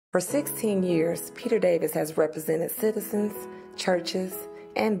For 16 years, Peter Davis has represented citizens, churches,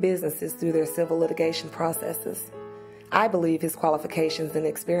 and businesses through their civil litigation processes. I believe his qualifications and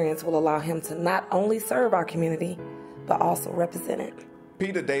experience will allow him to not only serve our community, but also represent it.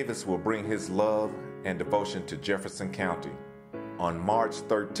 Peter Davis will bring his love and devotion to Jefferson County. On March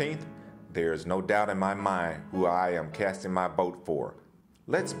 13th, there is no doubt in my mind who I am casting my vote for.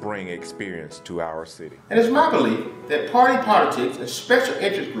 Let's bring experience to our city. And it's my belief that party politics and special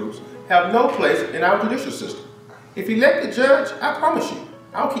interest groups have no place in our judicial system. If you elect the judge, I promise you,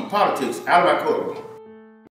 I'll keep politics out of my courtroom.